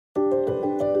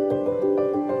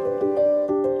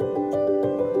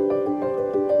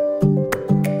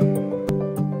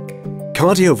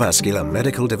Cardiovascular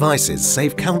medical devices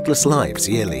save countless lives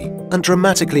yearly and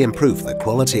dramatically improve the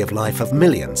quality of life of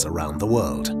millions around the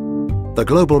world. The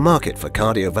global market for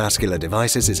cardiovascular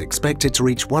devices is expected to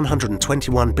reach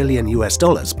 $121 billion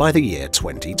by the year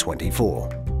 2024.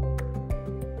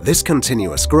 This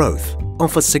continuous growth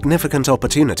offers significant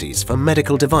opportunities for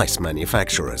medical device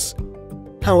manufacturers.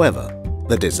 However,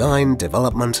 the design,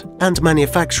 development and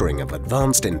manufacturing of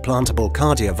advanced implantable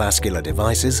cardiovascular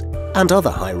devices and other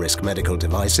high-risk medical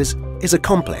devices is a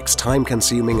complex,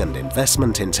 time-consuming and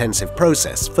investment-intensive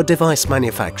process for device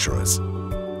manufacturers.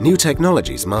 New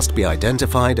technologies must be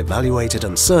identified, evaluated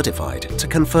and certified to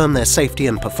confirm their safety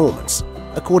and performance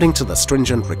according to the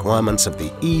stringent requirements of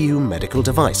the EU medical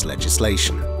device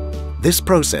legislation. This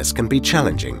process can be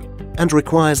challenging and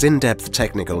requires in-depth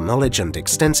technical knowledge and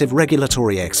extensive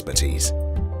regulatory expertise.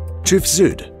 TÜV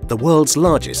SÜD, the world's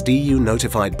largest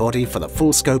EU-notified body for the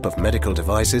full scope of medical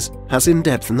devices, has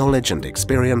in-depth knowledge and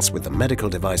experience with the medical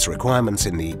device requirements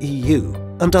in the EU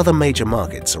and other major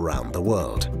markets around the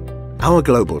world. Our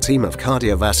global team of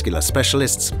cardiovascular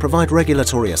specialists provide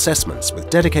regulatory assessments with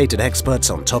dedicated experts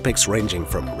on topics ranging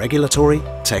from regulatory,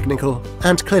 technical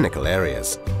and clinical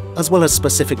areas, as well as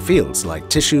specific fields like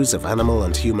tissues of animal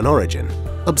and human origin,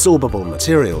 absorbable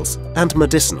materials and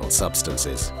medicinal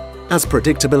substances. As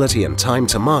predictability and time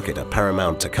to market are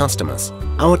paramount to customers,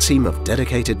 our team of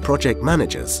dedicated project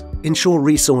managers ensure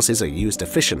resources are used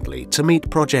efficiently to meet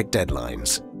project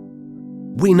deadlines.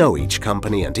 We know each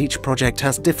company and each project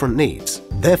has different needs,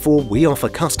 therefore we offer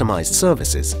customized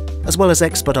services as well as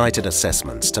expedited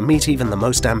assessments to meet even the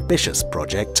most ambitious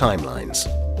project timelines.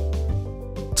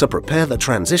 To prepare the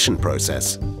transition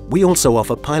process, we also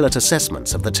offer pilot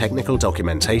assessments of the technical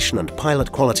documentation and pilot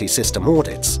quality system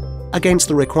audits against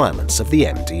the requirements of the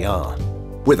MDR.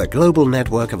 With a global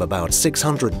network of about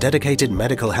 600 dedicated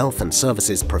medical health and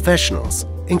services professionals,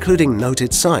 including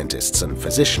noted scientists and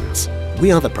physicians,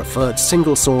 we are the preferred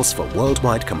single source for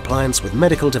worldwide compliance with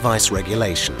medical device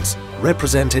regulations,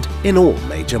 represented in all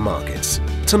major markets.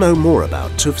 To know more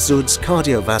about TÜV SÜD's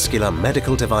cardiovascular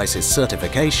medical devices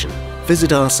certification,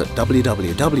 visit us at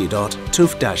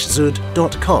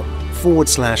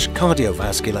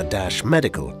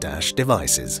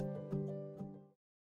www.tuv-sud.com/cardiovascular-medical-devices.